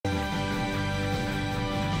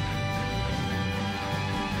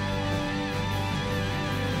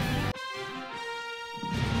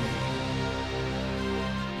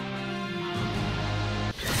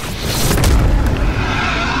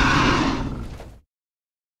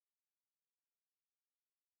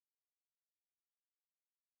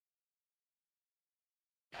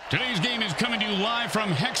Today's game is coming to you live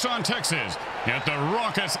from Hexxon, Texas, at the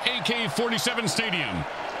raucous AK-47 Stadium,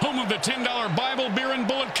 home of the $10 Bible, beer, and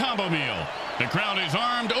bullet combo meal. The crowd is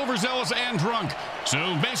armed, overzealous, and drunk,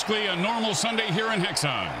 so basically a normal Sunday here in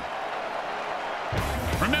Hexxon.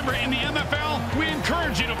 Remember, in the MFL, we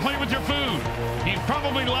encourage you to play with your food. He's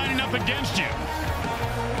probably lining up against you.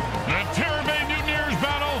 The Terror Bay Mutanteers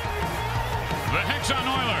battle the Hexxon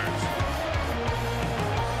Oilers.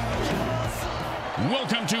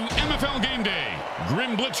 Welcome to MFL Game Day.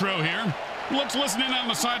 Grim Blitzrow here. Let's listen in on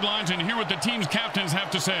the sidelines and hear what the team's captains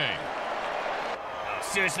have to say.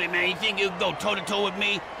 Seriously, man, you think you can go toe-to-toe with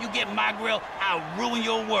me? You get my grill, I'll ruin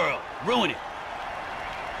your world. Ruin it.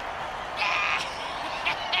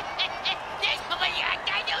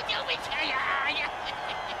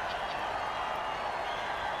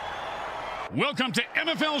 Welcome to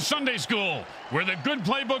MFL Sunday School, where the good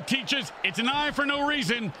playbook teaches it's an eye for no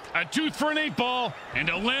reason, a tooth for an 8-ball, and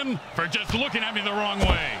a limb for just looking at me the wrong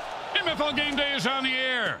way. MFL Game Day is on the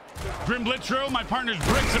air. Grim Blitzrow, my partner's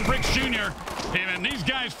Bricks and Bricks Jr. Hey, man, these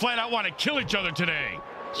guys flat out want to kill each other today.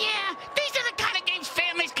 Yeah, these are the kind of games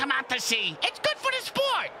families come out to see. It's good for the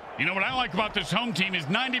sport. You know what I like about this home team is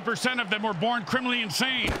 90% of them were born criminally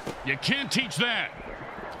insane. You can't teach that.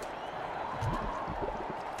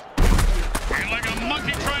 And like a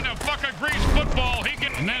monkey trying to fuck a greased football, he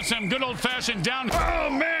can... And that's some good old-fashioned down... Oh,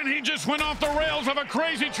 man, he just went off the rails of a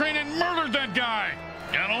crazy train and murdered that guy.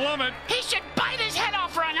 Gotta love it. He should bite his head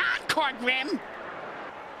off for an encore, Grim.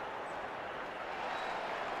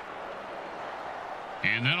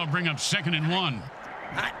 And that'll bring up 2nd and 1.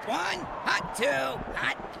 Hot 1, hot 2,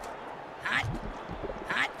 hot.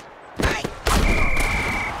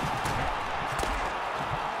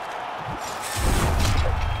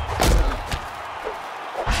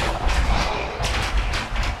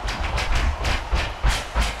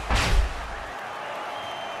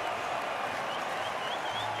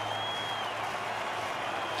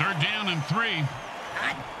 Third down and 3.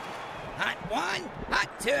 Hot 1, hot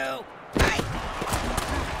 2, hot.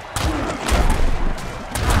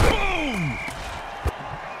 Boom!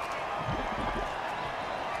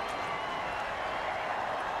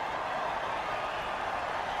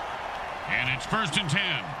 And it's 1st and 10.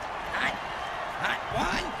 Hot 1,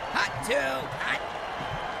 hot 2, hot.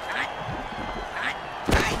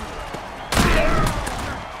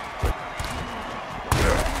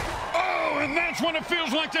 And that's what it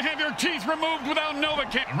feels like to have your teeth removed without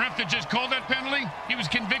Novocaine. The ref that just called that penalty, he was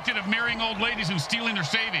convicted of marrying old ladies and stealing their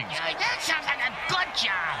savings. Yeah, that sounds like a good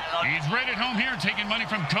job. He's right at home here taking money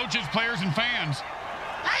from coaches, players, and fans.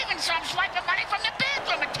 I even saw him swiping money from the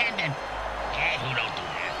bathroom attendant. Yeah, who don't do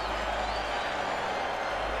that?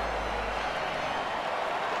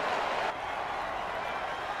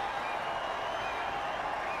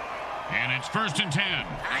 And it's 1st and 10.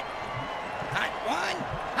 Hot 1,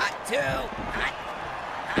 hot 2, hot.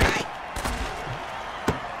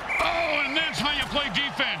 Oh, and that's how you play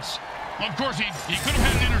defense. Well, of course, he could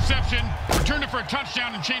have had an interception, returned it for a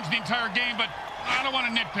touchdown, and changed the entire game, but I don't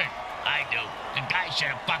want to nitpick. I do. The guy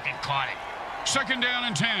should have fucking caught it. 2nd down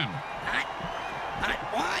and 10. Hot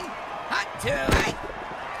 1, hot 2, hot.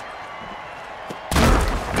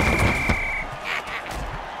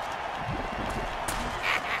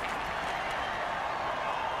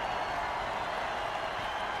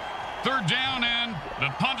 Third down, and the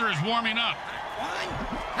punter is warming up. Hot 1,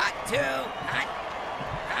 hot 2, hot.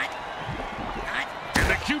 And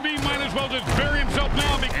the QB might as well just bury himself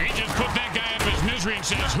now because he just put that guy out of his misery and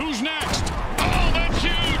says, who's next? Oh, that's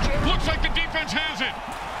huge. Looks like the defense has it.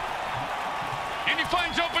 And he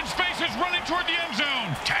finds open spaces running toward the end zone.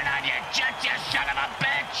 Turn on your jet, you son of a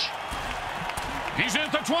bitch. He's at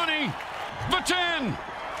the 20, the 10.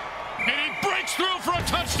 And he breaks through for a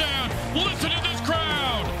touchdown. Listen to this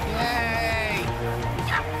crowd. Yay!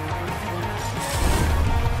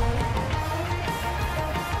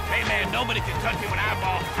 Hey, man, nobody can touch me when I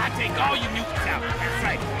ball. I take all you mutants out. That's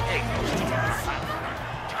right. Hey,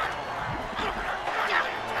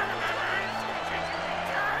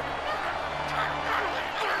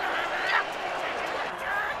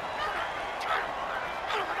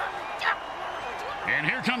 And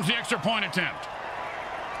here comes the extra point attempt.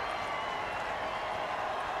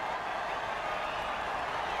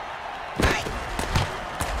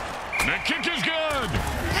 The kick is good.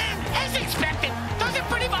 As expected, those are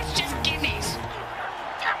pretty much just gimmies.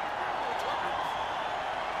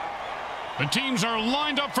 The teams are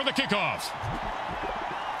lined up for the kickoff.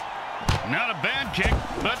 Not a bad kick,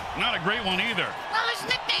 but not a great one either. Well, his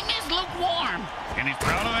nickname is Lukewarm. And he's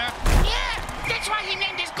proud of that? Yeah, that's why he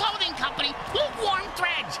named his clothing company Lukewarm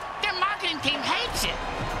Threads. Their marketing team hates it.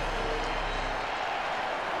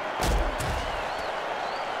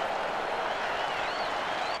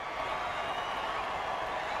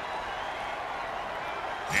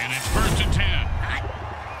 And it's 1st and 10. Hot.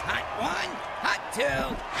 Hot 1. Hot 2.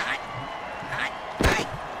 Hot. Hot. Hey.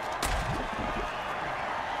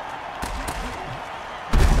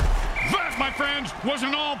 That, my friends, was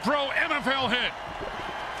an all-pro MFL hit.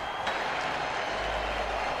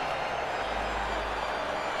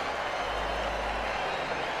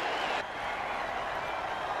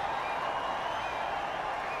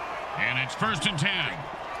 And it's 1st and 10.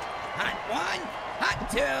 Hot 1. Hot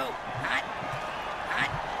 2. Hot.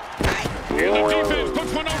 Hot. Hey. And the defense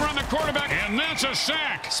puts one over on the quarterback, and that's a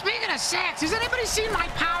sack. Speaking of sacks, has anybody seen my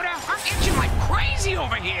powder? I'm itching like crazy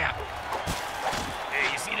over here.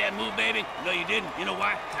 Hey, you see that move, baby? No, you didn't. You know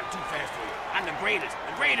why? 'Cause I'm too fast for you. I'm the greatest,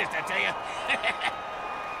 I tell you.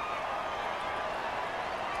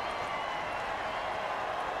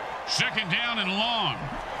 Second down and long.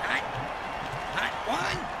 Hot. Hot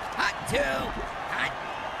 1. Hot 2. Hot.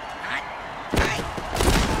 Hot. Hey.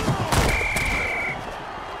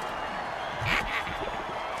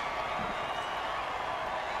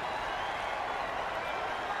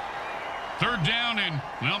 Third down and,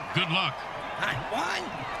 well, good luck. Hot 1.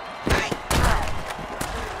 Hey.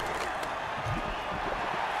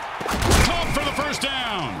 Caught for the first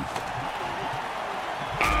down.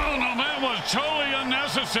 Oh, no, that was totally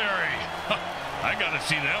unnecessary. I got to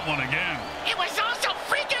see that one again. It was also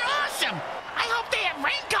freaking awesome. I hope they have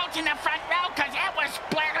raincoats in the front row because that was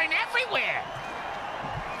splattering everywhere.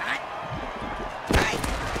 Hot. Hey.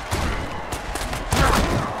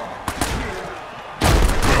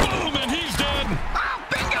 Boom, and he's dead. Oh,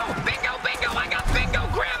 bingo, bingo, bingo. I got bingo,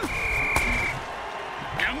 Grim.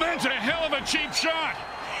 And that's a hell of a cheap shot.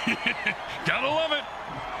 Gotta love it.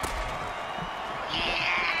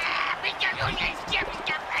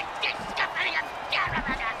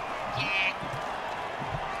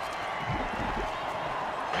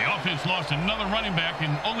 The offense lost another running back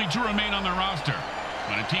and only 2 remain on their roster.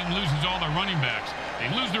 When a team loses all their running backs, they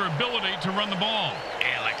lose their ability to run the ball.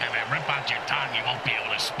 Yeah, like if I rip out your tongue, you won't be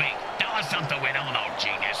able to speak. Tell us something we don't know,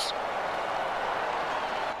 genius.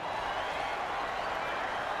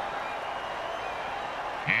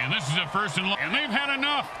 And this is a 1st and long. And they've had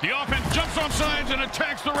enough. The offense jumps on sides and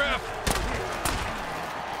attacks the ref.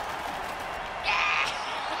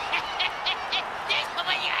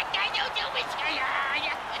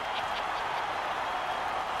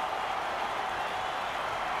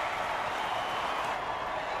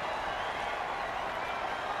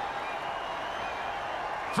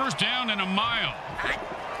 First down and a mile. Hot.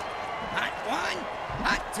 Hot 1.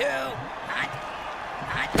 Hot 2. Hot.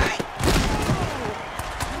 Hot.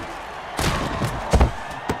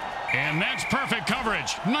 Hey. And that's perfect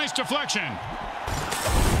coverage. Nice deflection.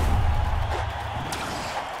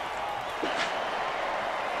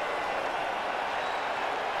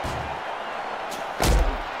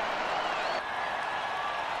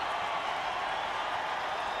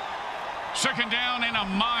 Second down and a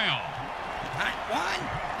mile. Hot 1.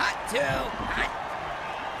 Hot 2. Hot.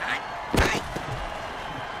 Hot. Hey.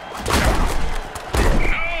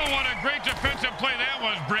 Oh, what a great defensive play that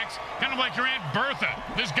was, Bricks. Kind of like your Aunt Bertha.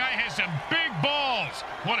 This guy has some big balls.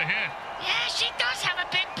 What a hit. Yeah, she does have a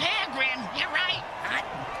big pair, Grim. You're right. Hot.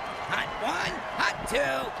 Hot 1. Hot 2.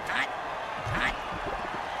 Hot. Hot.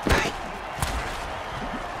 Hey.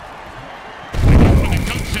 When the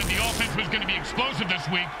coach said the offense was going to be explosive this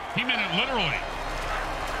week, he meant it literally.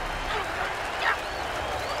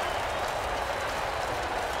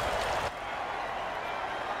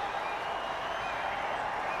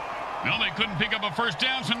 Well, they couldn't pick up a first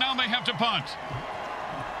down, so now they have to punt.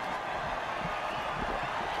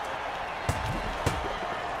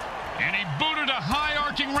 And he booted a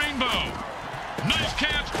high-arcing rainbow. Nice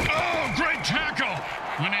catch. Oh, great tackle.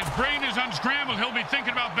 When his brain is unscrambled, he'll be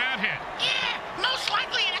thinking about that hit. Yeah, most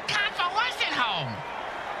likely the convo wasn't home.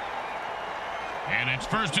 And it's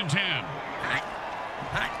 1st and 10. Hot.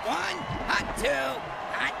 Hot 1. Hot 2.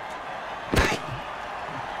 Hot. Hey.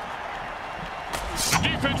 The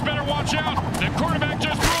defense better watch out. The quarterback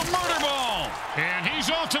just threw a murder ball. And he's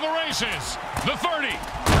off to the races. The 30.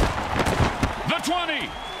 The 20.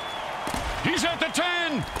 He's at the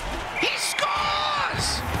 10. He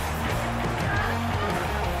scores!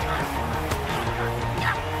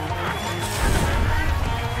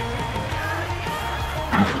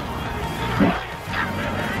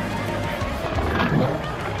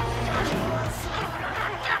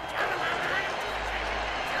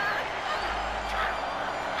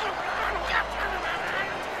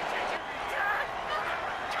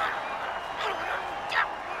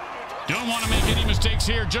 Don't want to make any mistakes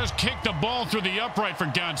here. Just kick the ball through the upright, for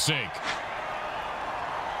God's sake.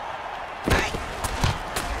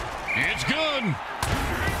 It's good.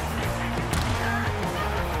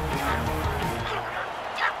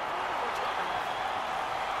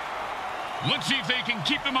 Let's see if they can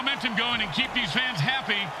keep the momentum going and keep these fans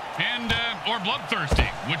happy and or bloodthirsty,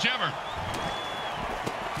 whichever.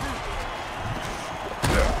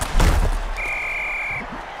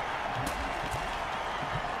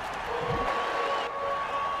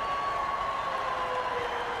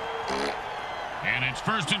 And it's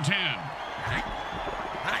 1st and 10.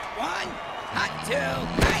 Hot 1, hot 2,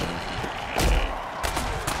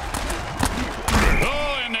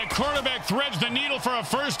 Oh, and the quarterback threads the needle for a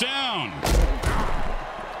 1st down.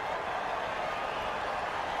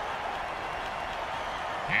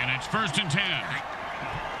 And it's 1st and 10.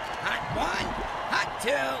 Hot 1, hot 2,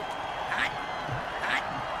 hot.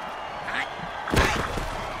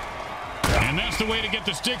 And that's the way to get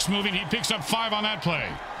the sticks moving. He picks up 5 on that play.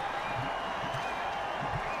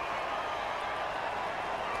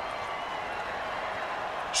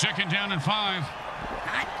 Second down and 5.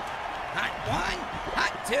 Hot 1,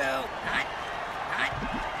 hot 2, hot.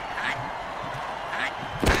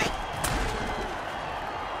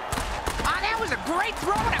 Oh, that was a great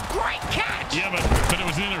throw and a great catch. Yeah, but it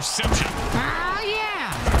was an interception. Oh, yeah.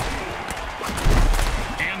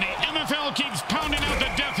 And the MFL keeps pounding out the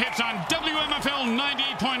death hits on WMFL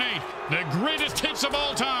 98.8. The greatest hits of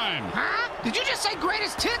all time. Huh? Did you just say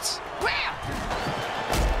greatest hits? Where?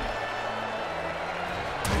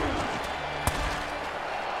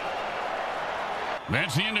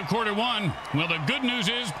 That's the end of quarter 1. Well, the good news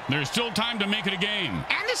is there's still time to make it a game.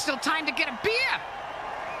 And there's still time to get a beer.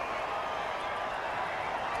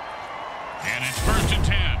 And it's 1st and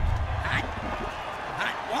 10.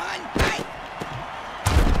 Hot 1,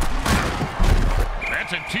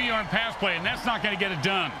 That's a 2-yard pass play, and that's not going to get it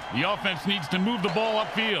done. The offense needs to move the ball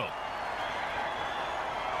upfield.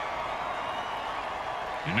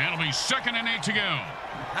 And that'll be 2nd and 8 to go.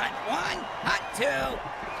 Hot 1, hot 2,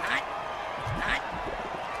 hot.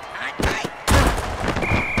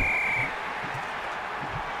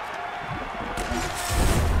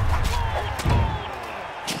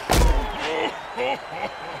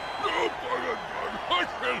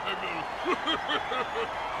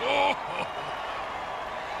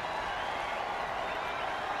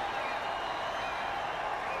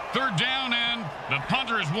 Third down, and the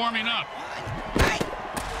punter is warming up.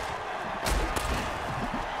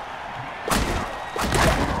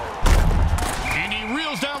 And he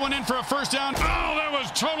reels that one in for a 1st down. Oh, that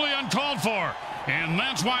was totally uncalled for. And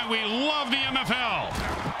that's why we love the MFL.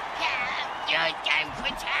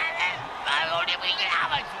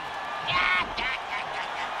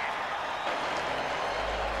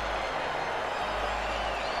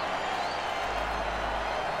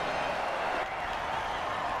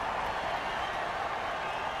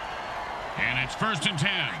 And it's 1st and 10.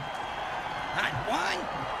 Hot 1,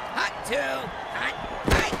 hot 2, hot.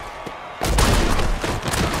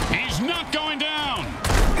 He's not going down.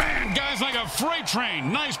 Man, guys like a freight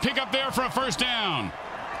train. Nice pickup there for a 1st down.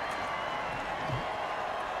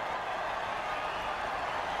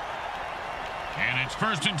 And it's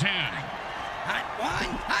 1st and 10. Hot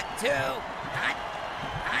 1, hot 2, hot.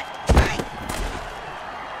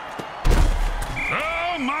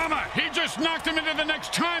 Oh, mama. He just knocked him into the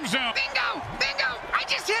next time zone. Bingo! Bingo! I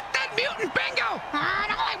just hit that mutant bingo!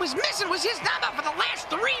 And all I was missing was his number for the last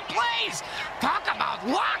 3 plays. Talk about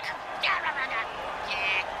luck!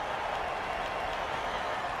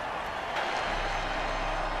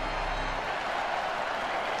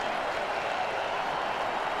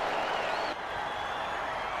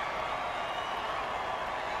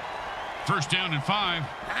 First down and 5.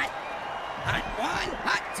 Hot 1,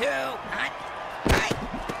 hot 2, hot.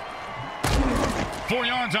 4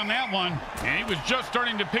 yards on that one, and he was just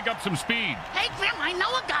starting to pick up some speed. Hey, Grim, I know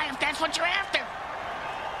a guy if that's what you're after.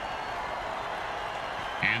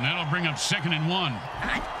 And that'll bring up 2nd and 1.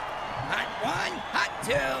 Hot 1, hot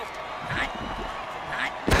 2, hot.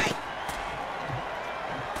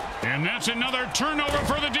 And that's another turnover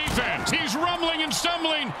for the defense. He's rumbling and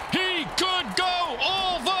stumbling. He could go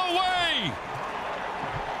all the way.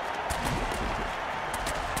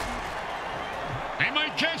 They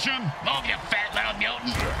might catch him. Move, you fat little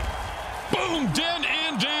mutant. Boom, dead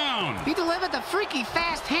and down. He delivered the freaky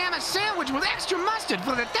fast ham sandwich with extra mustard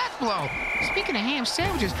for the death blow. Speaking of ham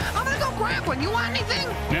sandwiches, I'm gonna go grab one. You want anything?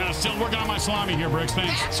 Yeah, still working on my salami here, Briggs.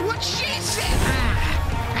 Thanks. That's what she said.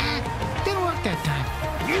 Didn't work that time.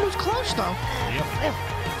 He was close, though.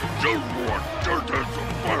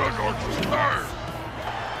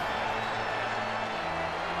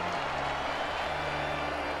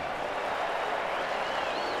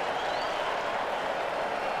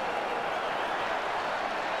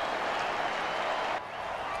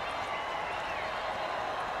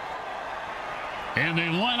 And they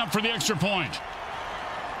line up for the extra point.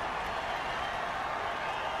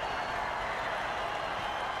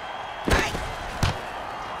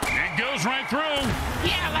 goes right through.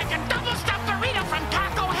 Yeah, like a double-stuffed burrito from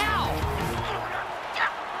Taco Hell.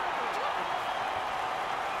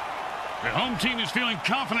 The home team is feeling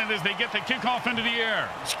confident as they get the kickoff into the air.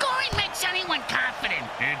 Scoring makes anyone confident.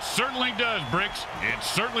 It certainly does, Bricks. It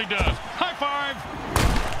certainly does. High five.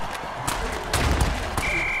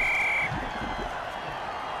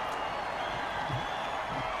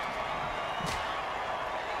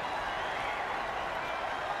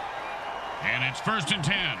 And it's 1st and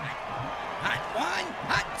 10. Hot 1,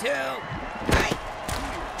 hot 2, hot.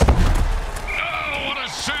 Oh, what a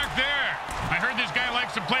sack there. I heard this guy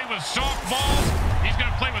likes to play with soft balls. He's going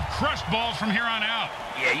to play with crushed balls from here on out.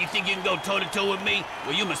 Yeah, you think you can go toe-to-toe with me?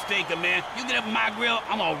 Well, you mistaken, man. You get up my grill,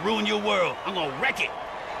 I'm going to ruin your world. I'm going to wreck it.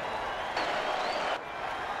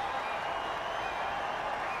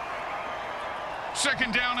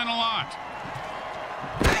 Second down and a lot.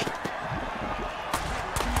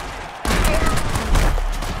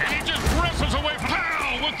 And he just wrestles away from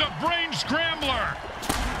Powell with the brain scrambler.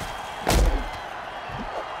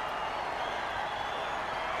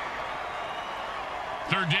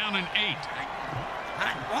 Third down and 8.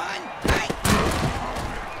 Hot 1, hot.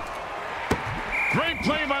 Great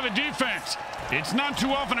play by the defense. It's not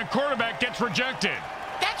too often a quarterback gets rejected.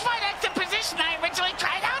 That's why that's the position I originally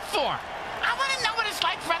tried out for. I want to know what it's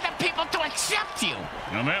like for other people to accept you.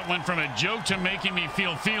 Now that went from a joke to making me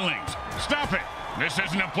feel feelings. Stop it. This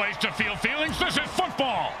isn't a place to feel feelings. This is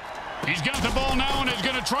football. He's got the ball now and is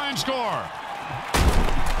going to try and score.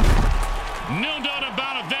 No doubt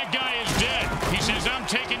about it, that guy is dead. He says, I'm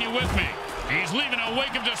taking you with me. He's leaving a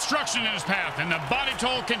wake of destruction in his path, and the body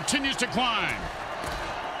toll continues to climb.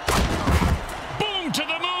 Boom to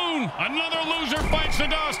the moon. Another loser bites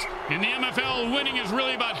the dust. In the MFL, winning is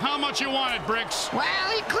really about how much you want it, Bricks.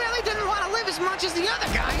 Well, he clearly didn't want to live as much as the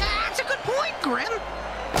other guy. That's a good point, Grim.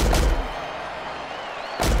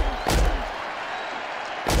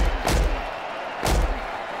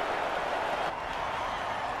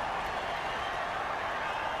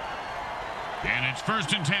 And it's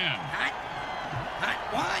 1st and 10. Hot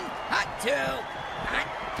 1, hot 2, hot,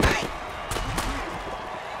 hot.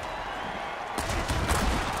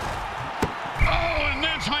 Oh, and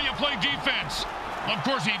that's how you play defense. Of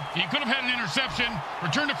course, he could have had an interception,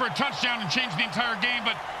 returned it for a touchdown, and changed the entire game,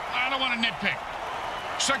 but I don't want to nitpick.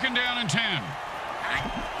 Second down and 10.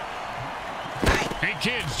 Hey,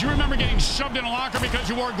 kids, do you remember getting shoved in a locker because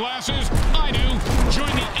you wore glasses? I do.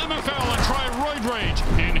 Join the MFL and try roid rage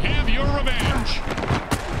and have your revenge.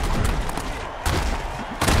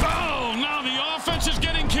 Oh, now the offense is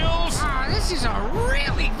getting kills. Oh, this is a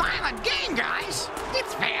really violent game, guys.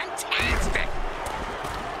 It's fantastic.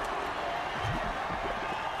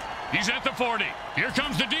 He's at the 40. Here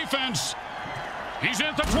comes the defense. He's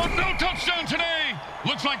at the 20. No touchdown today.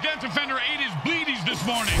 Looks like that defender ate his bleedies this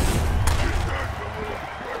morning.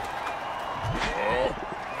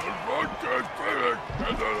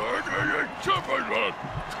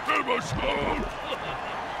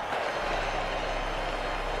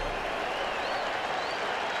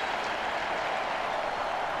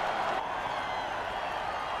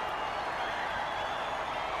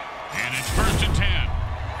 And it's 1st and 10.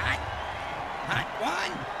 Hot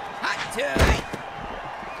 1, hot 2.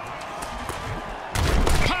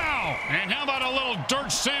 Pow! And how about a little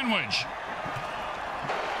dirt sandwich?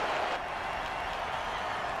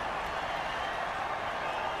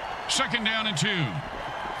 Second down and 2.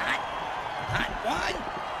 Hot 1,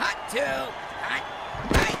 hot 2, hot,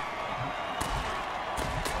 hot.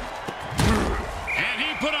 And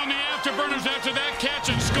he put on the afterburners after that catch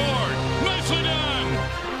and scored. Nicely done.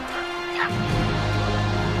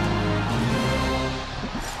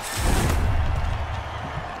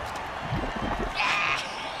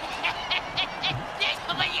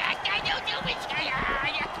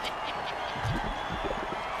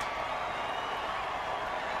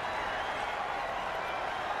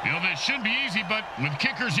 You know, this should be easy, but with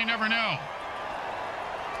kickers, you never know.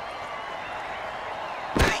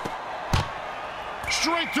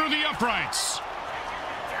 Straight through the uprights.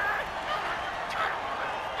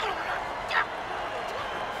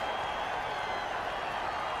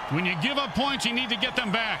 When you give up points, you need to get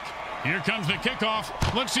them back. Here comes the kickoff.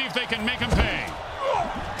 Let's see if they can make them pay.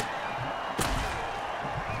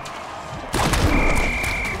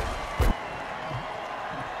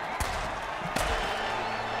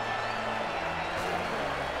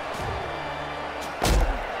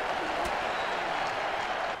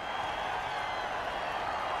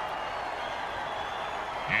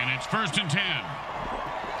 And it's 1st and 10.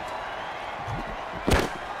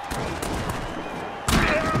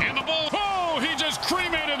 And the ball. Oh, he just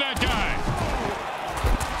cremated that guy.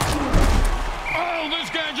 Oh, this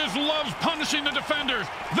guy just loves pushing the defenders.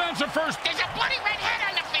 That's a first. There's a bloody red head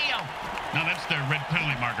on the field. Now that's their red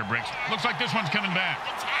penalty marker, Bricks. Looks like this one's coming back.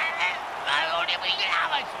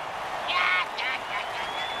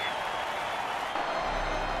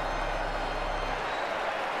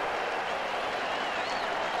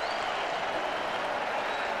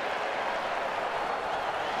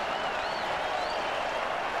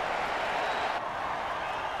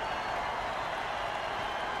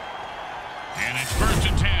 And it's 1st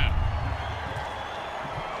and 10.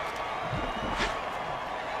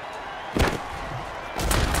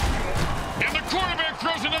 And the quarterback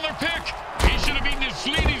throws another pick. He should have eaten his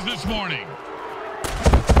Sleeties this morning.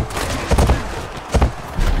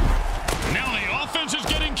 Now the offense is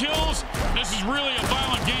getting kills. This is really a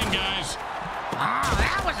violent game, guys. Oh,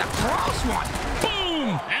 that was a close one.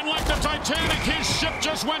 Boom! And like the Titanic, his ship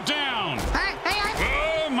just went down. Hey,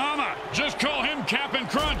 Oh, mama. Just call him Cap'n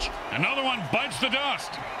Crunch. Another one bites the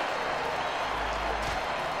dust.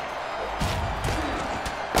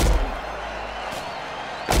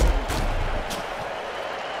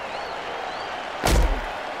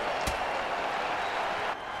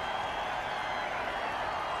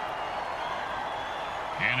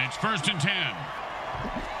 And it's 1st and 10.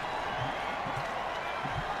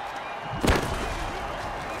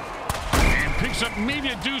 Picks up maybe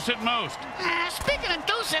a deuce at most. speaking of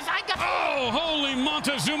deuces, I got... Oh, holy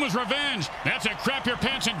Montezuma's revenge. That's a crap your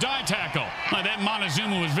pants and die tackle. That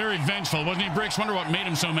Montezuma was very vengeful, wasn't he, Bricks? Wonder what made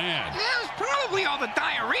him so mad. Yeah, it was probably all the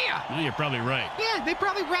diarrhea. Well, you're probably right. Yeah, they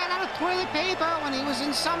probably ran out of toilet paper when he was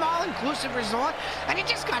in some all-inclusive resort, and he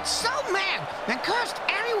just got so mad and cursed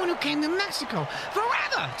everyone who came to Mexico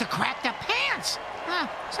forever to crap their pants.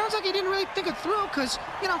 Sounds like he didn't really think it through, because,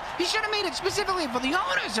 you know, he should have made it specifically for the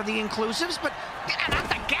owners of the inclusives, but not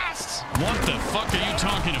the guests. What the fuck are you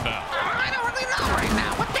talking about? I don't really know right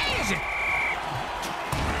now. What day is it?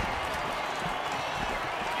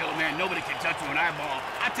 Yo, man, nobody can touch you an eyeball.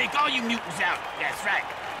 I take all you mutants out. That's right.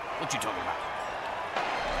 What you talking about?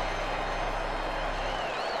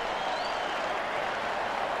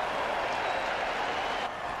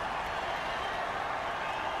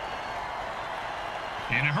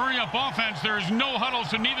 In a hurry-up offense, there is no huddle,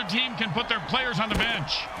 so neither team can put their players on the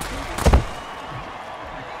bench.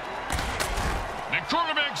 The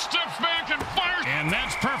quarterback steps back and fires. And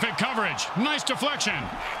that's perfect coverage. Nice deflection.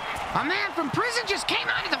 A man from prison just came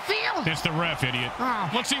onto the field. It's the ref, idiot.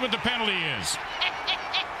 Oh. Let's see what the penalty is.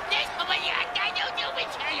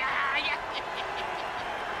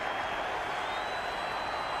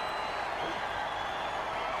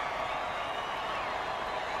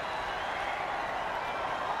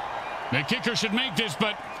 The kicker should make this,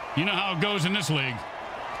 but you know how it goes in this league.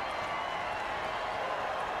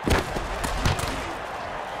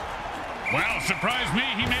 Well, surprise me,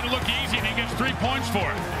 he made it look easy and he gets 3 points for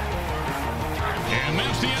it. And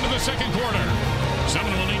that's the end of the second quarter.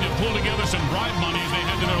 Someone will need to pull together some bribe money as they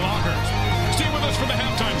head to their lockers. Stay with us for the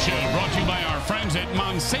halftime show, brought to you by our friends at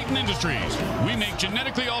Monsatan Industries. We make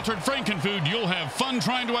genetically altered frankenfood you'll have fun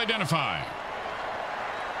trying to identify.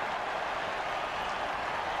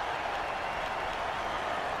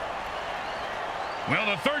 Well,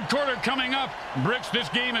 the third quarter coming up. Bricks, this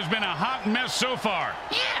game has been a hot mess so far.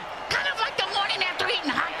 Yeah, kind of like the morning after eating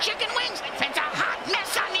hot chicken wings. It's a hot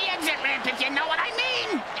mess on the exit ramp, if you know what I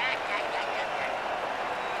mean.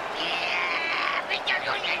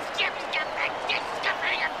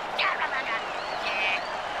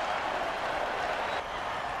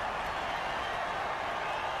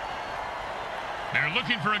 They're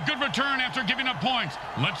looking for a good return after giving up points.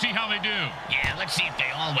 Let's see how they do. Yeah, let's see if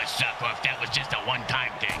they always suck or if that was just a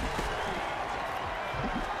one-time thing.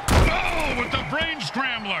 Oh, with the brain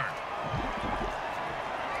scrambler.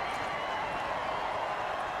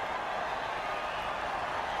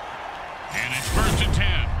 And it's 1st and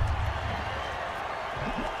 10.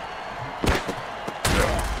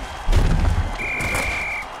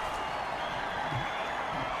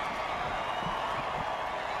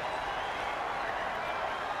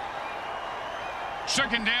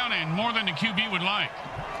 Second down and more than the QB would like.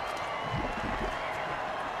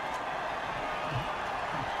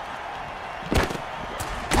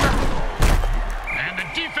 And the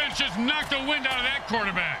defense just knocked the wind out of that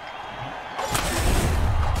quarterback.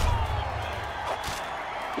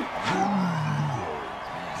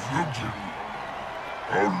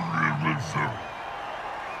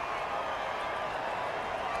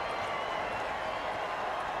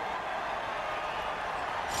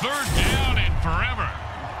 Third down and forever.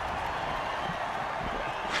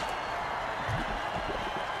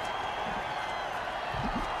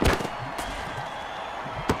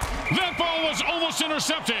 That ball was almost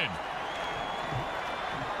intercepted.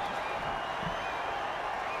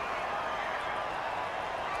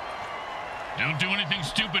 Don't do anything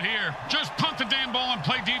stupid here. Just punt the damn ball and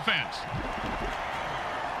play defense.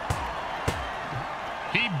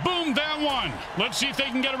 He boomed that one. Let's see if they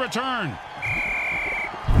can get a return.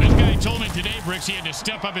 This guy told me today, Bricks, he had to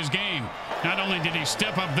step up his game. Not only did he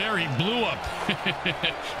step up there, he blew up.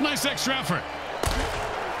 Nice extra effort.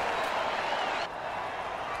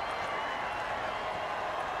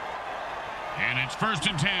 And it's 1st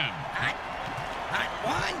and 10. Hot. Hot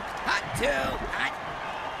 1. Hot 2. Hot.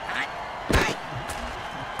 Hot. Hot.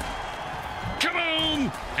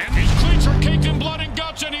 Kaboom! And his cleats are caked in blood and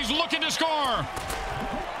guts, and he's looking to score.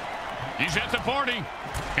 He's at the party,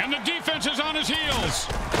 and the defense is on his heels.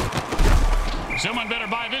 Someone better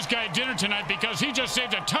buy this guy dinner tonight because he just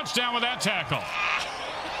saved a touchdown with that tackle.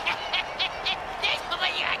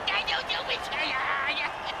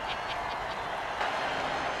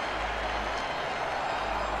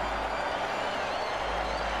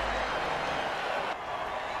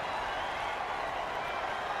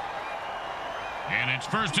 And it's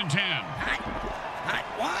 1st and 10. Hot. Hot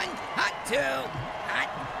 1. Hot 2. Hot.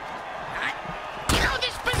 Hot. You know,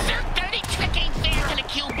 this berserk dirty trick ain't fair to the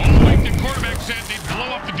QB. Oh, like the quarterback said, they'd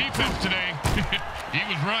blow up the defense today. He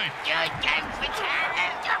was right.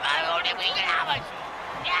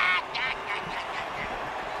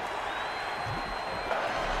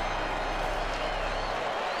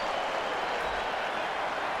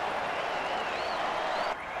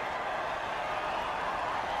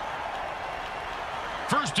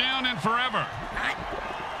 First down and forever. Hot.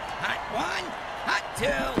 Hot 1. Hot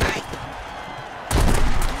 2. Hot.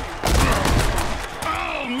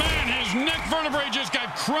 Oh, man, his neck vertebrae just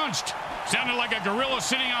got crunched. Sounded like a gorilla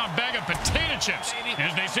sitting on a bag of potato chips.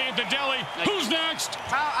 As they say at the deli, who's next?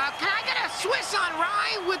 Can I get a Swiss on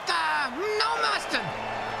rye with no mustard?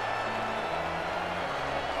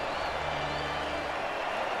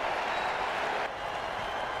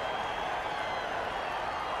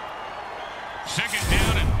 Second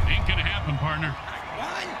down and ain't gonna happen, partner. Hot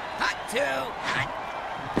 1. Hot 2. Hot.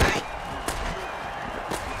 Hot.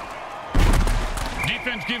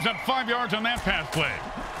 Defense gives up 5 yards on that pass play.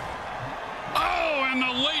 Oh, and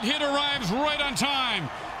the late hit arrives right on time.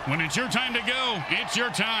 When it's your time to go, it's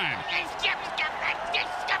your time.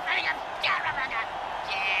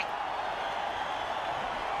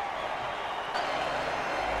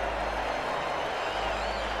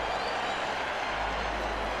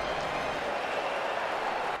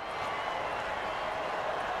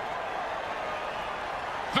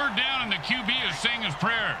 Third down, and the QB is saying his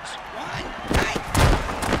prayers.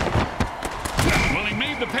 Well, he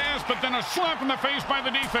made the pass, but then a slap in the face by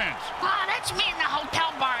the defense. Oh, that's me in the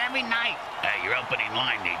hotel bar every night. Hey, your opening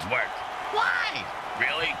line needs work. Why?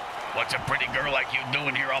 Really? What's a pretty girl like you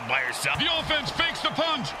doing here all by herself? The offense fakes the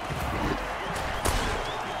punt.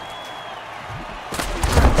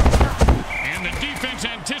 And the defense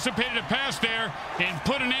anticipated a pass there and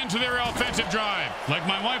put an end to their offensive drive. Like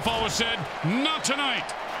my wife always said, not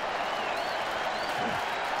tonight.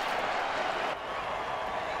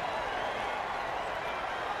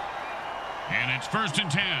 And it's 1st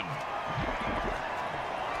and 10.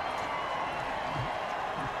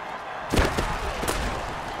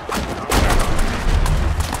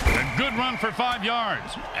 A good run for 5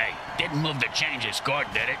 yards. Hey, didn't move the change and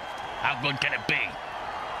scored, did it? How good can it be?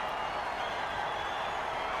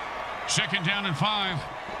 Second down and 5.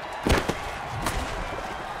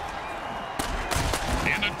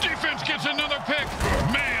 And the defense gets another pick.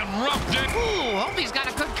 Man, roughed it. Ooh, hope he's got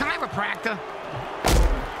a good chiropractor.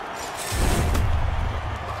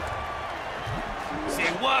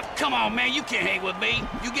 Say what? Come on, man, you can't hang with me.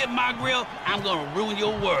 You get my grill, I'm gonna ruin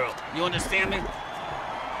your world. You understand me?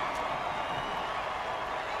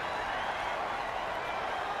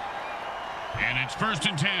 And it's 1st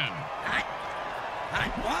and 10. Hot.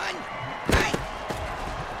 Hot 1. Hot.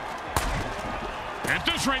 At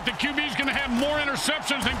this rate, the QB's going to have more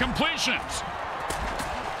interceptions than completions.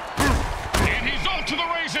 And he's off to the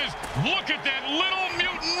races. Look at that little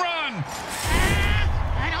mutant run.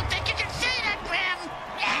 I don't think you can say that, Graham.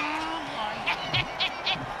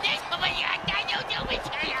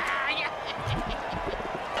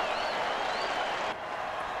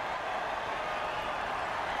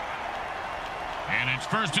 And it's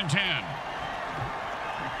 1st and 10.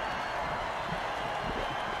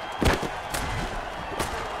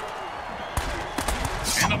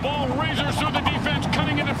 And the ball razors through the defense,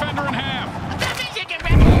 cutting a defender in half.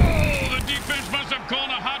 Oh, the defense must have called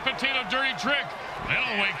a hot potato dirty trick.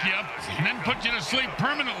 That'll wake you up and then put you to sleep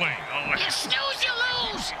permanently. You snooze, you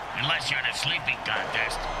lose. Unless you're in a sleeping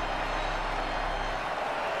contest.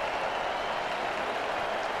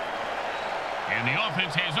 And the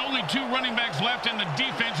offense has only 2 running backs left, and the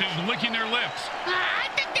defense is licking their lips. I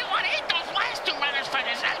think they want to hit those last 2 runners for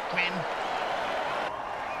the sack, Grim.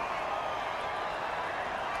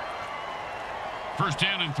 First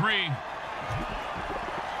down and 3.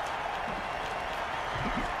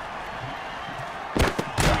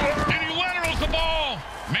 And he laterals the ball.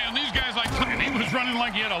 Man, these guys and he was running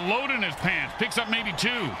like he had a load in his pants. Picks up maybe 2.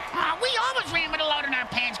 We always ran with a load in our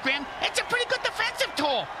pants, Grim. It's a pretty good defensive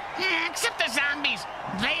tool. Except the zombies.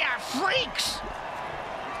 They are freaks.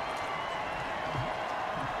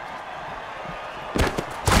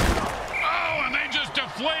 Oh, and they just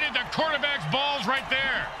deflated the quarterback's balls right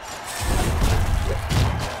there.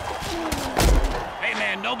 Hey,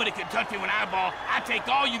 man, nobody can touch me when I ball. I take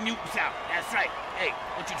all you mutants out. That's right. Hey,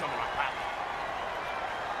 what you talking about, pal?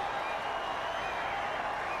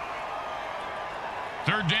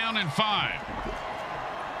 Third down and 5.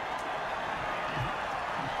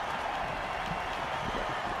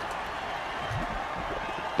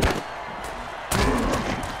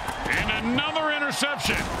 And another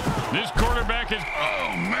interception. This quarterback is...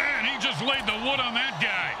 Oh, man, he just laid the wood on that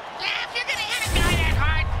guy. Yeah, if you're going to hit a guy that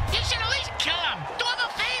hard, you should at least kill him. Do him a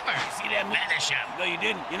favor. See that? Finish him. No, you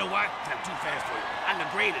didn't. You know why? I'm too fast for you. I'm the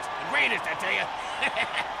greatest. The greatest, I tell you.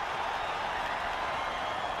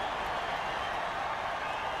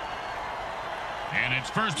 And it's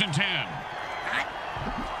first and 10. Hot.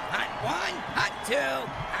 Hot 1, hot 2,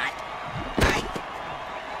 hot.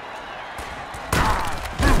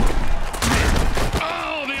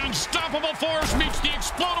 Oh, the unstoppable force meets the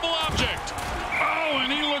explodable object. Oh,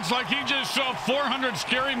 and he looks like he just saw 400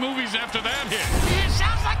 scary movies after that hit. It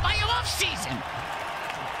sounds like my off season.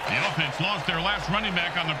 The offense lost their last running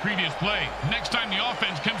back on the previous play. Next time the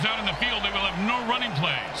offense comes out in the field, they will have no running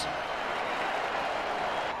plays.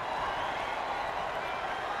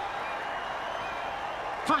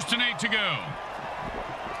 First and 8 to go.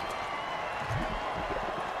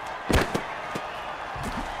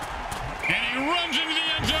 And he runs into the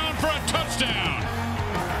end zone for a touchdown.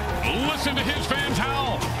 Listen to his fans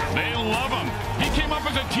howl. They love him. He came up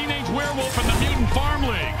as a teenage werewolf in the Mutant Farm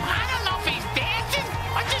League. I don't know if he's dancing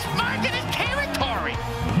or just marking his territory.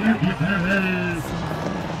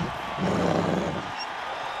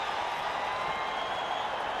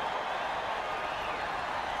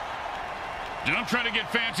 Don't try to get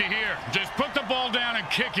fancy here. Just put the ball down and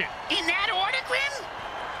kick it. In that order, Grim?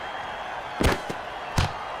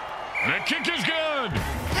 The kick is good.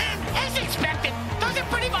 As expected, those are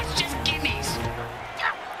pretty much just gimmies.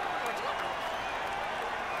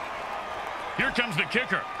 Here comes the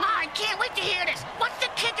kicker. Oh, I can't wait to hear this. What's the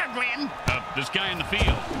kicker, Grim? This guy in the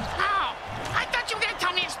field. Oh, I thought you were going to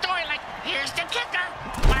tell me a story like, here's the kicker.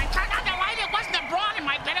 When I turned on the light, it wasn't a broad in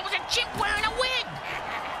my bed. It was a chimp wearing a wig.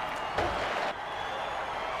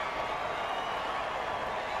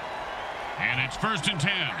 And it's first and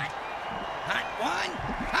 10. Hot 1,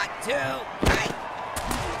 hot 2, hot.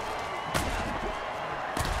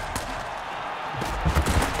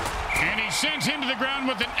 And he sends him to the ground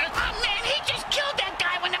with an... Oh, man, he just killed that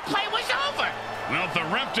guy when the play was over. Well, if the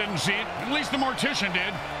ref didn't see it, at least the mortician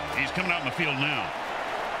did. He's coming out in the field now.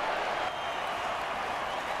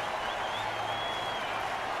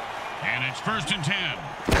 And it's first and 10.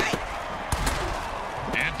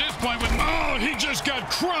 At this point, with... Oh, he just got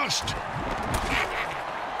crushed.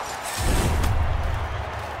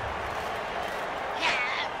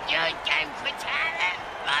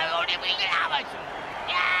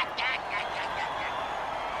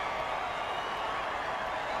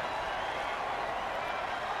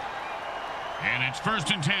 And it's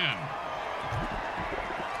first and 10.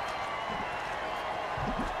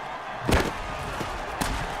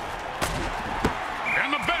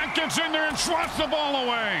 And the back gets in there and swats the ball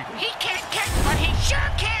away. He can't catch, but he sure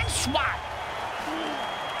can swat.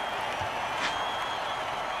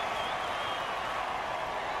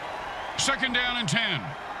 Second down and 10.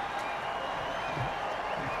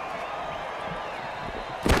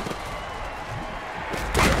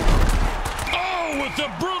 Oh, with the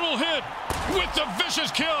brutal hit. With the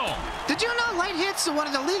vicious kill. Did you know late hits are one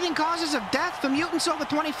of the leading causes of death for mutants over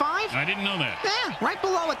 25? I didn't know that. Yeah, right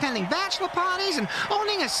below attending bachelor parties and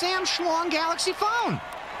owning a Sam Schlong Galaxy phone.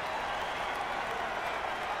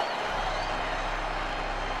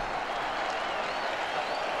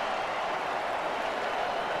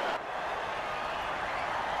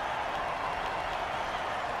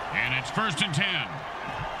 And it's first and 10.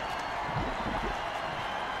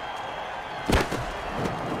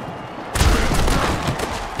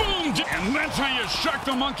 And that's how you shark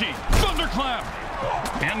the monkey. Thunderclap.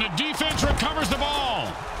 And the defense recovers the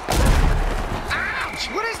ball. Ouch!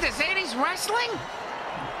 What is this, 80s wrestling?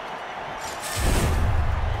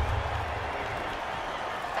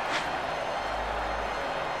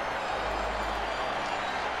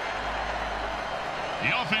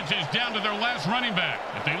 The offense is down to their last running back.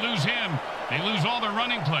 If they lose him, they lose all their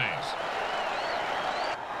running plays.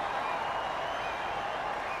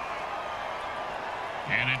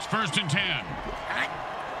 And it's 1st and 10.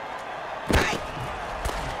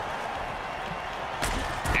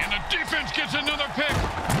 And the defense gets another pick.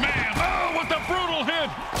 Man, oh, what a brutal hit.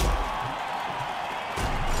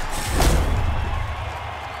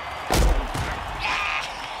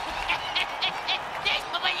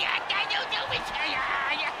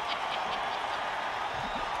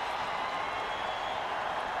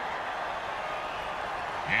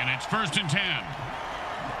 And it's 1st and 10.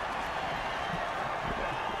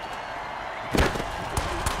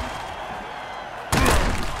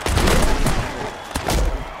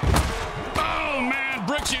 Oh, man,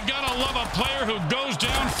 Bricks, you gotta love a player who goes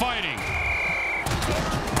down fighting.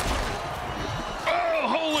 Oh,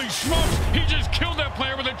 holy smokes, he just killed that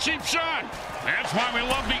player with a cheap shot. That's why we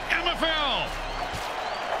love the MFL.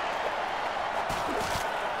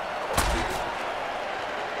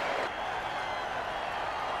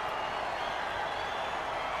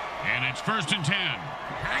 And it's 1st and 10.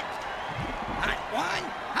 Hot. Hot 1,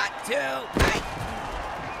 hot 2, hot.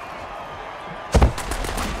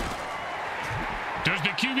 Does the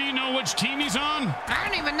QB know which team he's on? I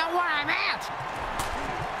don't even know where I'm at.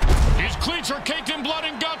 His cleats are caked in blood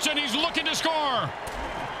and guts, and he's looking to score.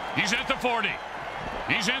 He's at the 40.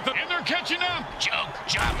 He's at the... And they're catching up. Joke,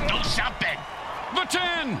 jump, do something. The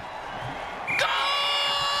 10. Go!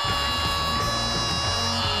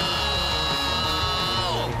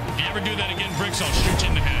 If you ever do that again, Bricks, I'll shoot you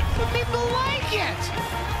in the head. People like it.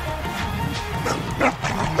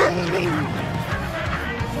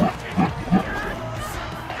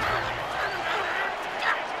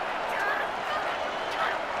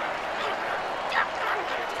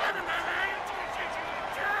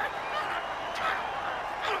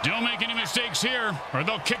 Don't make any mistakes here, or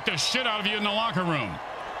they'll kick the shit out of you in the locker room.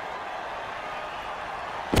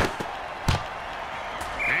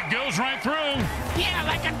 It goes right through. Yeah,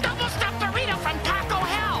 like a double-stuffed burrito from Taco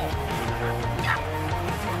Hell.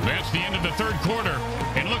 That's the end of the 3rd quarter.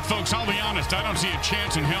 And look, folks, I'll be honest, I don't see a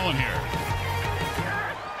chance in hell in here.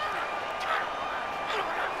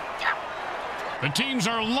 The teams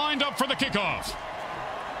are lined up for the kickoff.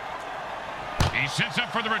 He sets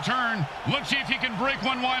up for the return. Let's see if he can break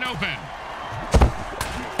one wide open.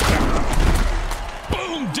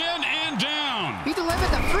 Boom, dead and down. He delivered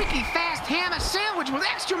the freaky fast ham sandwich with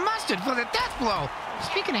extra mustard for the death blow.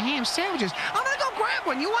 Speaking of ham sandwiches, I'm gonna go grab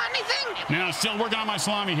one. You want anything? Now, still working on my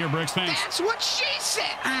salami here, Bricks. Thanks. That's what she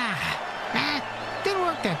said. Didn't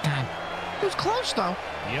work that time. It was close, though.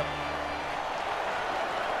 Yep.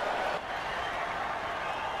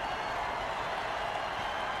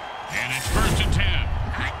 And it's 1st and 10.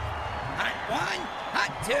 Hot. Hot 1,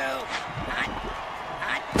 hot 2, hot.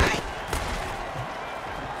 Hot, hot.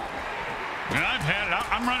 And I've had it.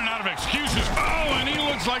 I'm running out of excuses. Oh, and he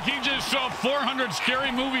looks like he just saw 400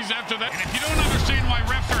 scary movies after that. And if you don't understand why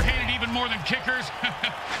refs are hated even more than kickers,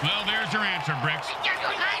 well, there's your answer, Bricks.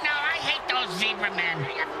 I know, I hate those zebra men.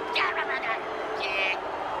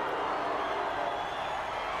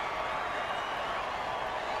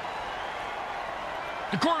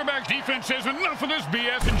 The quarterback defense says enough of this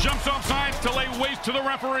BS and jumps off sides to lay waste to the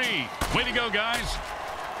referee. Way to go, guys.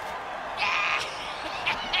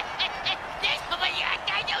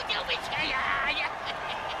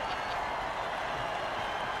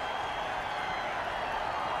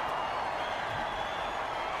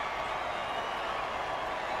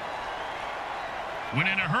 When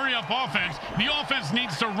in a hurry-up offense, the offense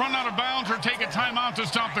needs to run out of bounds or take a timeout to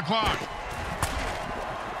stop the clock.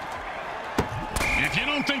 If you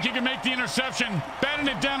don't think you can make the interception, batting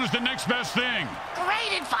it down is the next best thing.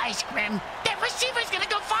 Great advice, Grim. That receiver's gonna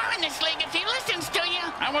go far in this league if he listens to you.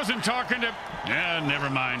 I wasn't talking to... never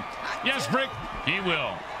mind. Yes, Brick, he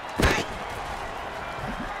will.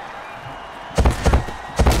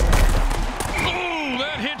 Ooh,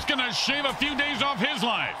 that hit's gonna shave a few days off his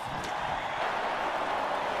life.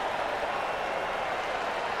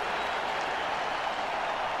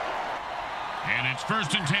 And it's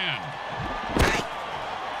 1st and 10.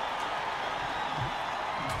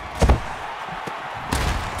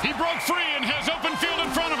 He broke free and has open field in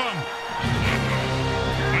front of him.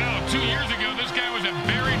 Well, 2 years ago, this guy was a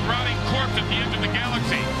buried, rotting corpse at the end of the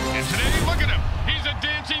galaxy. And today, look at him. He's a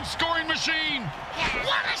dancing, scoring machine.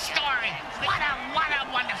 What a story. What a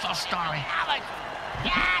wonderful story.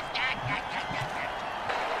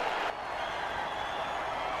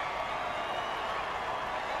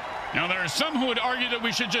 Now, there are some who would argue that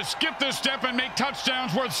we should just skip this step and make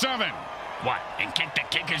touchdowns worth 7. What, and kick the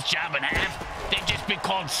kicker's job in half? They'd just be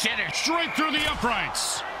called sitters. Straight through the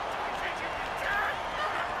uprights.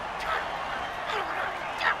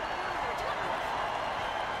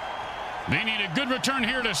 They need a good return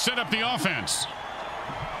here to set up the offense.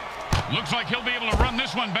 Looks like he'll be able to run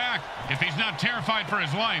this one back if he's not terrified for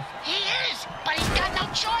his life. He is, but he's got no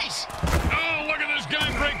choice. Oh, look at this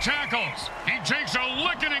guy break tackles. He takes a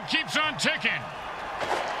licking and keeps on ticking.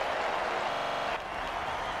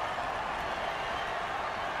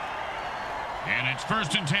 And it's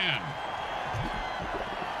 1st and 10.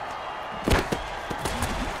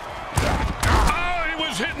 Oh, he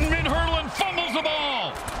was hitting mid-hurdle and fumbles the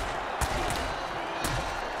ball.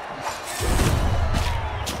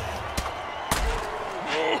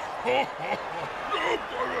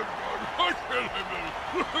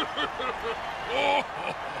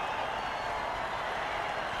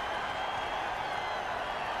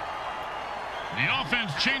 The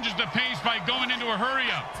offense changes the pace by going into a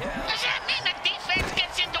hurry-up. Does that mean the defense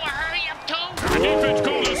gets into a hurry-up, too? The defense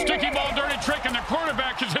called a sticky ball dirty trick, and the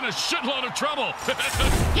quarterback is in a shitload of trouble.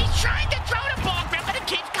 He's trying to throw the ball, Grim, but it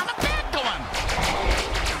keeps coming back to him.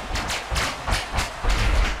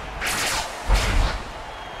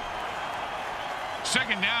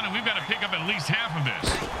 Second down, and we've got to pick up at least half of this.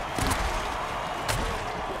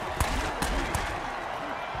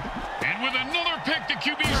 And with another pick, the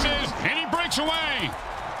QB says, and he breaks away.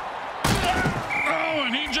 Oh,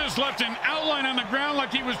 and he just left an outline on the ground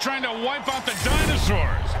like he was trying to wipe out the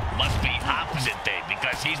dinosaurs. Must be opposite day,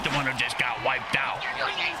 because he's the one who just got wiped out.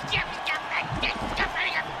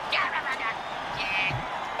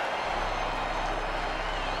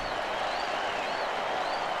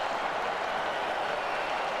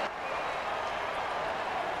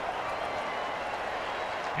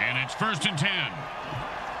 And it's 1st and 10.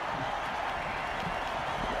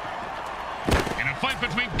 In a fight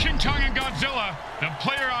between King Kong and Godzilla, the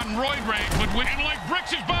player on roid rage would win. And like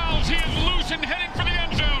bricks his bowels, he is loose and heading for the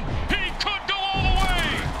end zone. He could go all the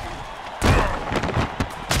way.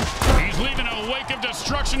 He's leaving a wake of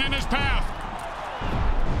destruction in his path.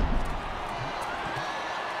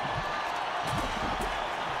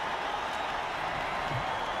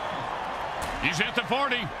 He's hit the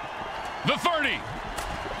 40, the 30.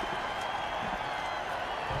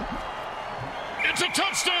 It's a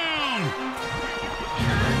touchdown!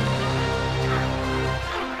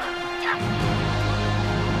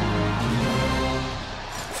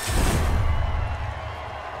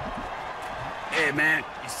 Hey, man,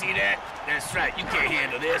 you see that? That's right. You can't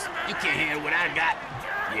handle this. You can't handle what I got.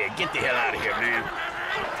 Yeah, get the hell out of here, man.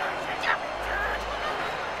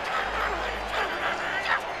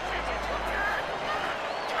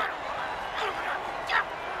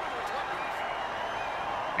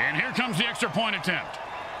 And here comes the extra point attempt.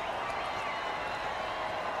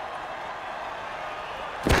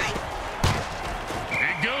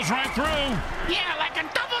 It goes right through. Yeah, like a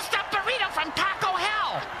double-stuffed burrito from Taco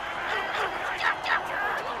Hell.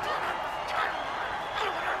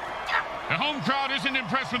 The home crowd isn't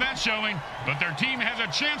impressed with that showing, but their team has a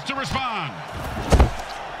chance to respond.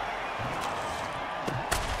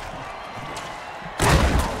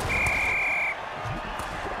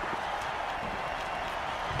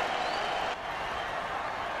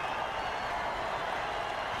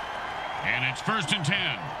 And it's 1st and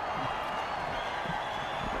 10.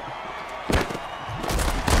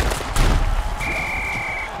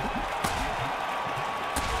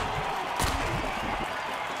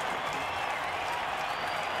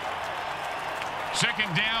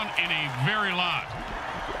 Second down in a very lot.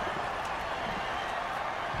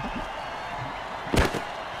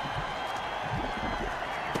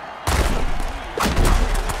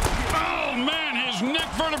 Oh, man, his neck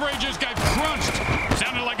vertebrae just got crunched.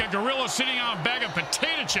 Sounded like a gorilla sitting on a bag of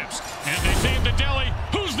potato chips. And as they say at the deli,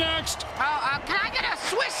 who's next? Can I get a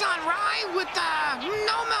Swiss on rye with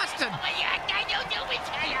no mustard?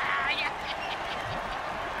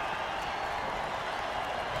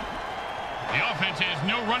 The offense has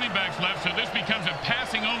no running backs left, so this becomes a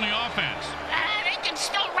passing-only offense. They can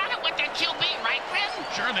still run it with their QB, right, Grim?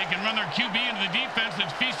 Sure, they can run their QB into the defense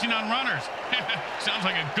that's feasting on runners. Sounds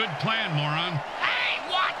like a good plan, moron. Hey,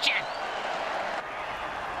 watch it.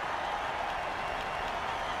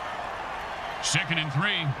 2nd and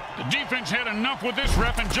 3. The defense had enough with this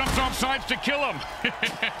rep and jumps off sides to kill him.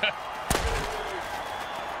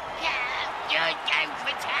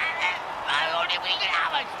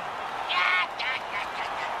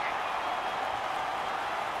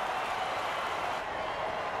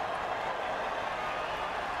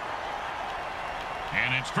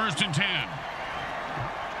 And it's 1st and 10.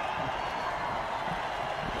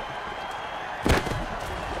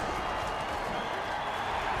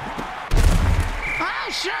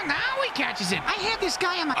 sure, now he catches it. I had this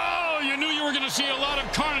guy on my... Oh, you knew you were going to see a lot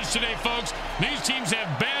of carnage today, folks. These teams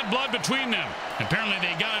have bad blood between them. Apparently,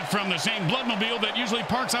 they got it from the same bloodmobile that usually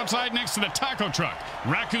parks outside next to the taco truck.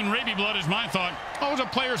 Raccoon rabies blood is my thought. Always a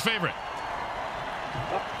player's favorite.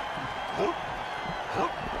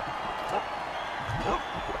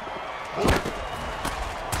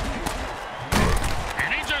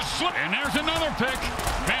 And he just slipped. And there's another pick.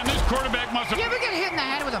 Man, this quarterback must have... You ever get hit in the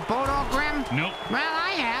head with a Bodog Grim? Nope. Well,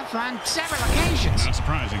 I have on several occasions. Not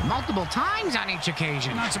surprising. Multiple times on each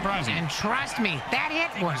occasion. Not surprising. And trust me, that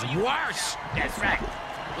hit was worse. That's right.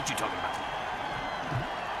 What you talking about?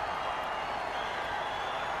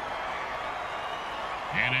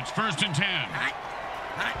 And it's 1st and 10. Hot.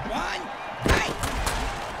 Hot one. Right.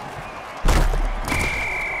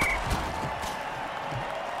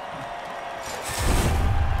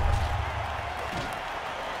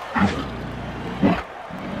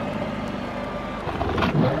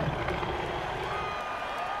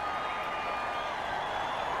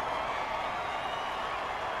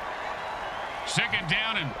 Second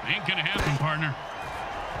down and ain't gonna happen, partner.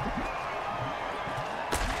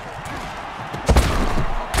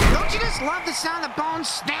 Don't you just love the sound of bones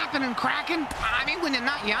snapping and cracking? I mean, when they're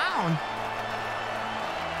not your own.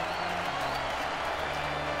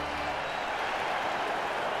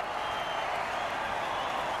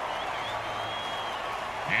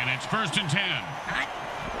 And it's 1st and 10. Hot.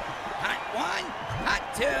 Hot one. Hot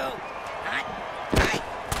two. Hot. Right.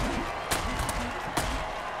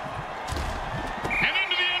 And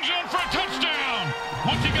into the end zone for a touchdown.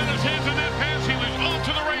 Once he got his hands on that pass, he was off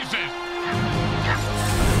to the races.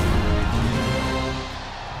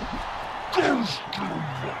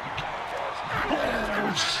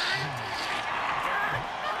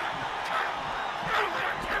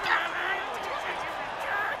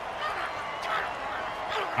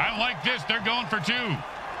 I like this. They're going for 2.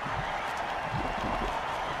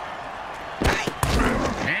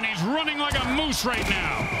 And he's running like a moose right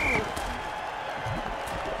now.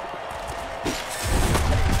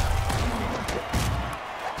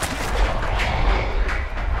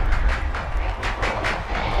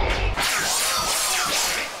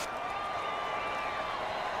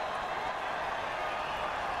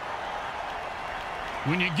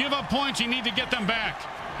 When you give up points, you need to get them back.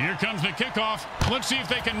 Here comes the kickoff. Let's see if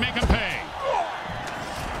they can make them pay.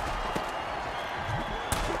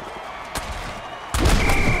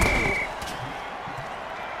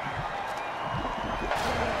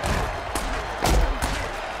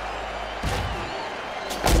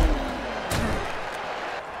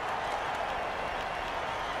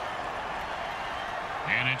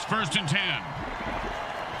 And it's 1st and 10.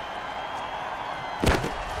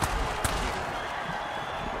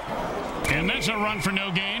 And that's a run for no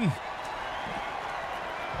gain.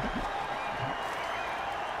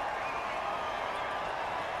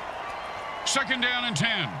 Second down and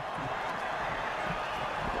 10.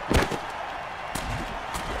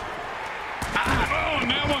 Oh, and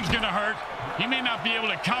that one's going to hurt. He may not be able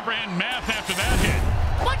to comprehend math after that hit.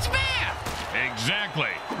 What's math? Exactly.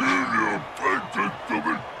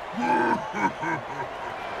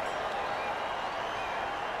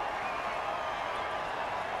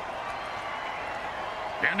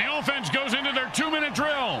 And the offense goes into their 2-minute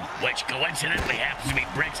drill. Which coincidentally happens to be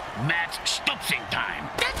Brick's Matt's Stupsing time.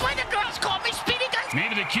 That's why the girls call me Speedy Gun.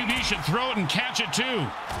 Maybe the QB should throw it and catch it too.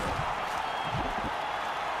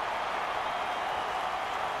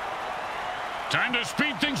 Time to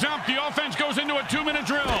speed things up. The offense goes into a 2-minute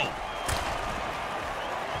drill.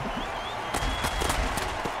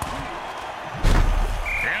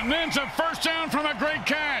 And then it's a first down from a great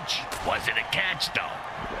catch. Was it a catch, though?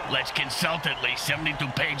 Let's consult at least 72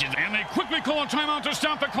 pages. And they quickly call a timeout to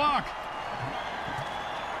stop the clock.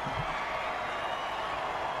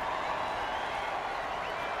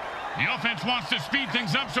 The offense wants to speed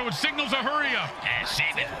things up, so it signals a hurry up.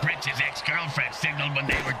 Same as Brick's ex-girlfriend signaled when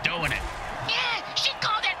they were doing it. Yeah, she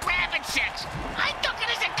called it rabbit sex. I took it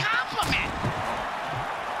as a compliment.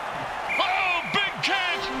 Oh, big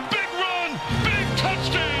catch, big run, big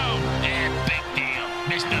touchdown. Yeah, big deal.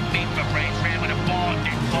 Mr. Beat for Brains ran with a ball and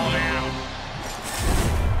didn't fall down.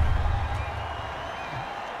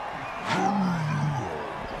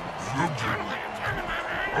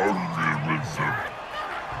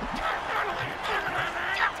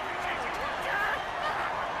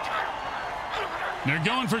 They're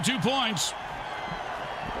going for 2 points.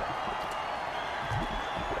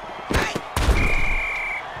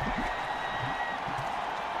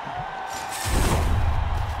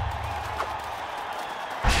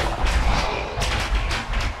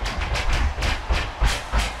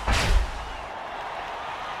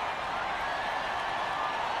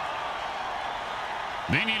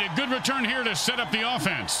 They need a good return here to set up the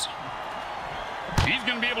offense. He's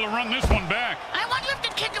going to be able to run this one back. I wonder if the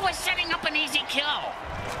kicker was setting up an easy kill.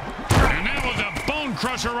 And that was a bone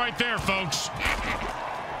crusher right there, folks.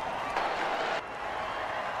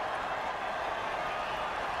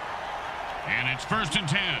 And it's 1st and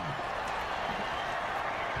 10.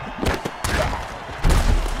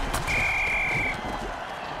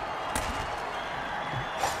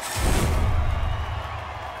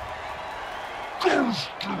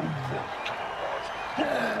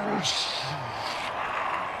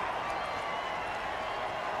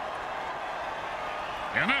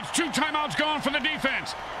 And that's 2 timeouts gone for the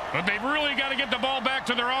defense. But they've really got to get the ball back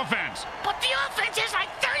to their offense. But the offense is like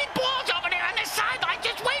 30 balls over there on the sideline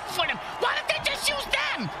just waiting for them. Why don't they just use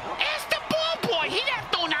them? Ask the ball boy. He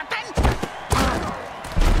didn't do nothing.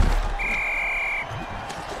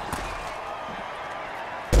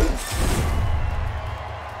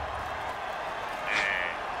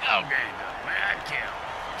 Okay, man, kill.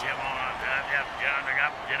 Jim on,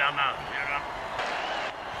 get on now.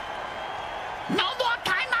 No more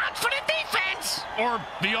timeouts for the defense. Or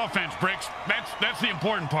the offense, Bricks. That's the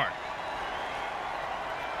important part.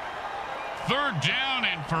 3rd down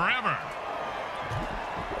and forever.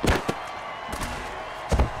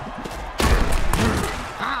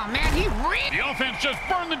 Oh, man, he really... The offense just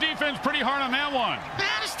burned the defense pretty hard on that one.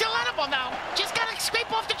 It's still edible, though. Just got to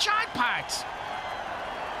scrape off the charred parts.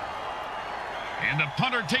 And the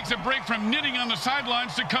punter takes a break from knitting on the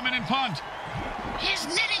sidelines to come in and punt. His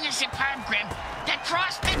knitting is superb, Grim. That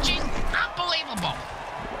cross-stitching, unbelievable.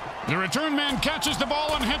 The return man catches the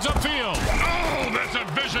ball and heads upfield. Oh, that's a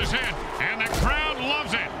vicious hit, and the crowd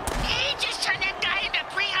loves it. He just turned that guy into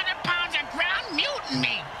 300 pounds of ground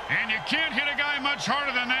mutiny. And you can't hit a guy much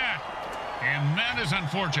harder than that. And that is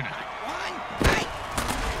unfortunate. One, fight.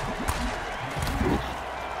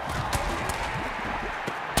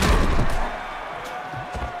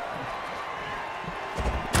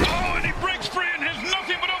 Oh, and he breaks free and has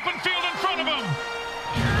nothing but open field in front of him.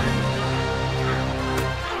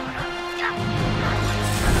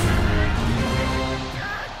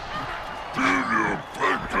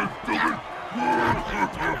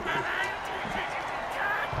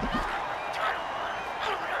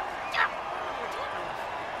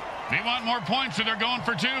 They want more points, so they're going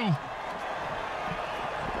for 2. Well,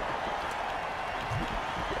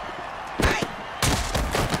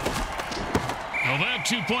 that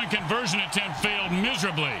 2-point conversion attempt failed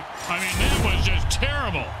miserably. I mean, that was just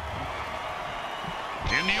terrible.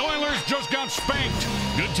 And the Oilers just got spanked.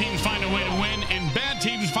 Good teams find a way to win, and bad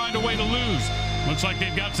teams find a way to lose. Looks like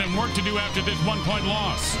they've got some work to do after this 1-point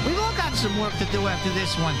loss. We've all got some work to do after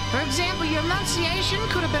this one. For example, your enunciation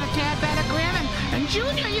could have been a tad better, Graham. And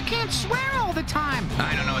Junior, you can't swear all the time.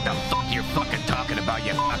 I don't know what the fuck you're fucking talking about,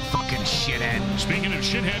 you fucking shithead. Speaking of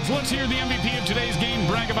shitheads, let's hear the MVP of today's game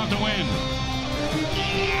brag about the win.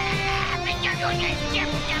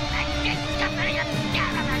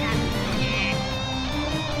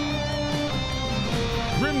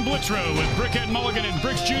 Grim Blitzrow with Brickhead Mulligan and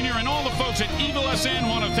Bricks Jr. and all the folks at Evil SN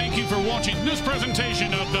want to thank you for watching this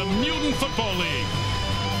presentation of the Mutant Football League.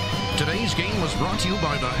 Today's game was brought to you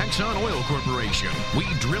by the Hexxon Oil Corporation. We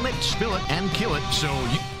drill it, spill it, and kill it so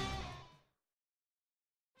you...